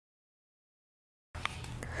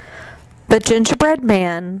The Gingerbread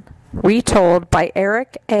Man, retold by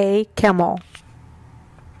Eric Kimmel.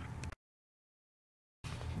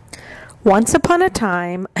 Once upon a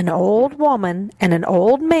time, an old woman and an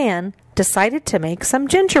old man decided to make some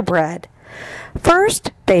gingerbread.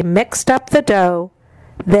 First, they mixed up the dough.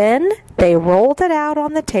 Then, they rolled it out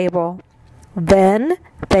on the table. Then,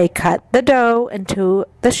 they cut the dough into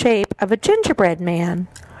the shape of a gingerbread man.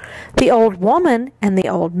 The old woman and the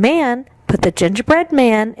old man put the gingerbread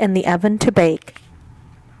man in the oven to bake.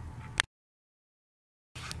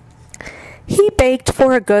 He baked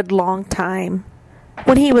for a good long time.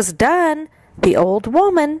 When he was done, the old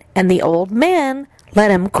woman and the old man let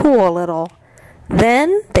him cool a little.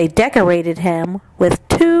 Then they decorated him with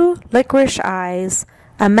 2 licorice eyes,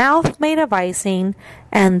 a mouth made of icing,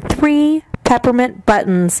 and 3 peppermint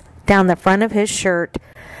buttons down the front of his shirt.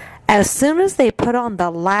 As soon as they put on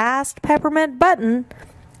the last peppermint button,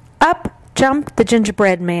 up jumped the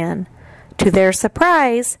gingerbread man. To their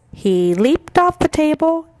surprise, he leaped off the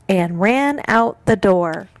table and ran out the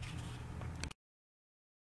door.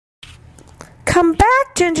 "Come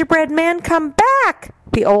back, gingerbread man, come back!"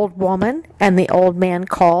 the old woman and the old man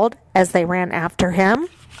called as they ran after him.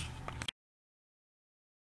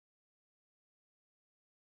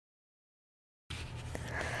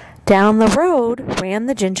 Down the road ran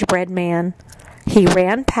the gingerbread man. He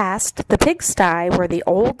ran past the pigsty where the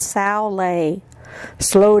old sow lay.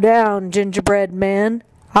 "Slow down, gingerbread man.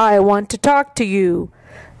 I want to talk to you."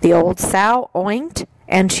 The old sow oinked,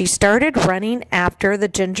 and she started running after the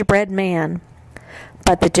gingerbread man.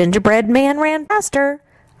 But the gingerbread man ran faster.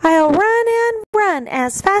 "I'll run and run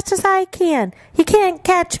as fast as I can. You can't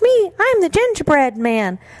catch me. I'm the gingerbread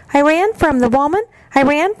man. I ran from the woman. I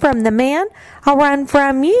ran from the man. I'll run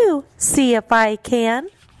from you. See if I can."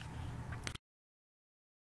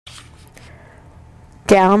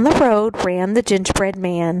 Down the road ran the gingerbread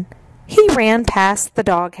man. He ran past the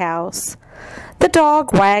doghouse. The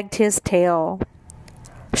dog wagged his tail.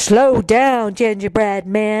 "Slow down, gingerbread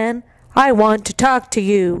man. I want to talk to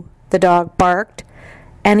you," the dog barked,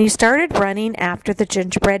 and he started running after the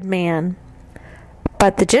gingerbread man.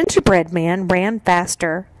 But the gingerbread man ran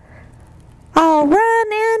faster. "I'll run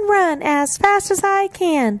and run as fast as I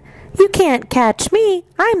can. You can't catch me.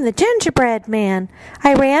 I'm the gingerbread man.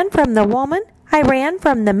 I ran from the woman. I ran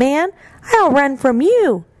from the man. I'll run from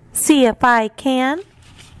you. See if I can."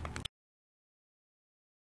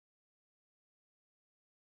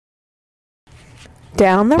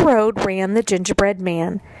 Down the road ran the gingerbread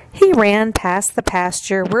man. He ran past the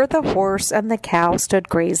pasture where the horse and the cow stood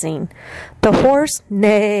grazing. The horse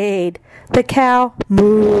neighed. The cow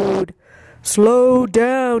mooed. "Slow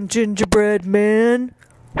down, gingerbread man.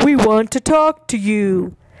 We want to talk to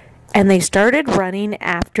you." And they started running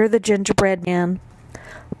after the gingerbread man.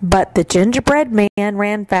 But the gingerbread man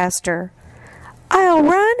ran faster. "I'll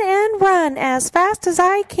run and run as fast as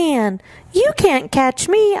I can. You can't catch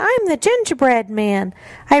me. I'm the gingerbread man.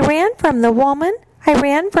 I ran from the woman. I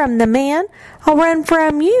ran from the man. I'll run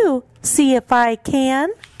from you. See if I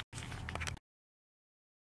can."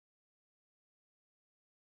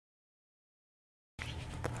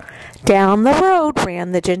 Down the road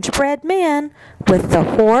ran the gingerbread man with the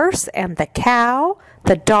horse and the cow,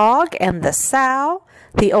 the dog and the sow,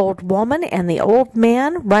 the old woman and the old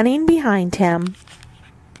man running behind him.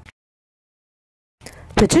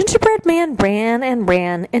 The gingerbread man ran and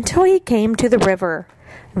ran until he came to the river.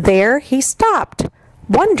 There he stopped,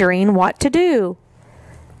 wondering what to do.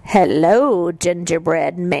 "Hello,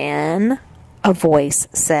 gingerbread man," a voice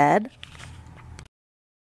said.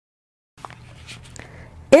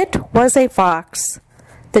 It was a fox.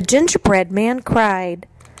 The gingerbread man cried,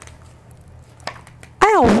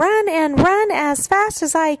 "I'll run and run as fast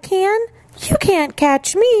as I can. You can't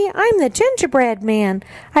catch me. I'm the gingerbread man.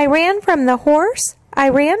 I ran from the horse. I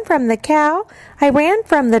ran from the cow. I ran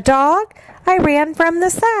from the dog. I ran from the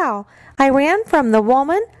sow. I ran from the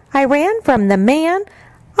woman. I ran from the man.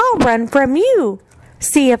 I'll run from you.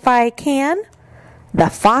 See if I can." The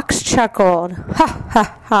fox chuckled. "Ha,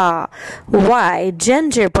 ha, ha. Why,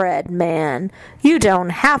 gingerbread man, you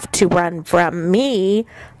don't have to run from me.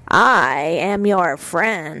 I am your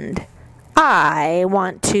friend. I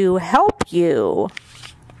want to help you."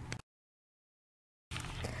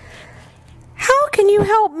 "How can you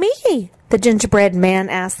help me?" the gingerbread man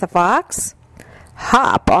asked the fox.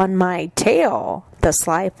 "Hop on my tail," the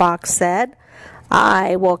sly fox said.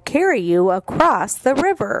 "I will carry you across the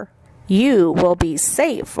river. You will be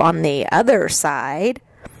safe on the other side."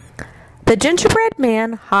 The gingerbread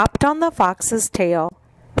man hopped on the fox's tail.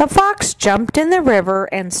 The fox jumped in the river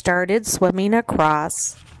and started swimming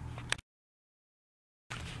across.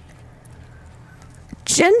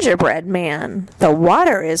 Gingerbread Man, the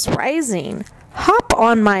water is rising. Hop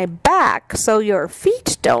on my back so your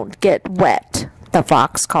feet don't get wet, the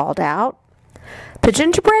fox called out. The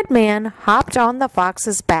gingerbread man hopped on the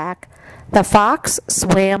fox's back. The fox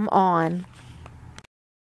swam on.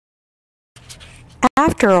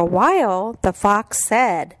 After a while, the fox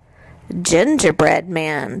said, Gingerbread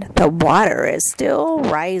Man, the water is still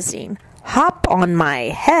rising. Hop on my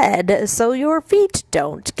head so your feet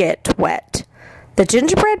don't get wet. The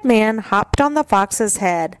gingerbread man hopped on the fox's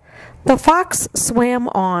head. The fox swam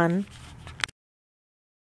on.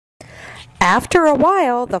 After a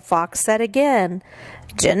while, the fox said again,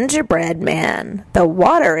 Gingerbread Man, the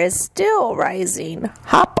water is still rising.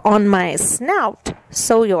 Hop on my snout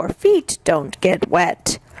so your feet don't get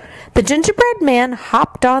wet. The gingerbread man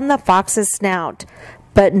hopped on the fox's snout,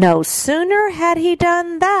 but no sooner had he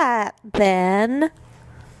done that than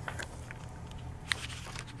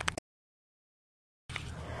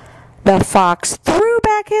the fox threw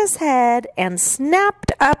back his head and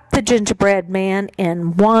snapped up the gingerbread man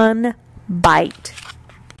in one bite.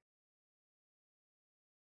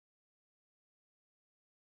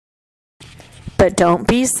 But don't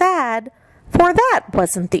be sad, for that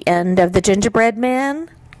wasn't the end of the gingerbread man.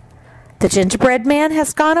 The gingerbread man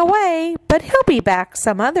has gone away, but he'll be back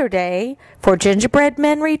some other day, for gingerbread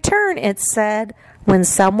men return, it's said, when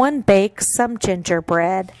someone bakes some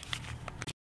gingerbread.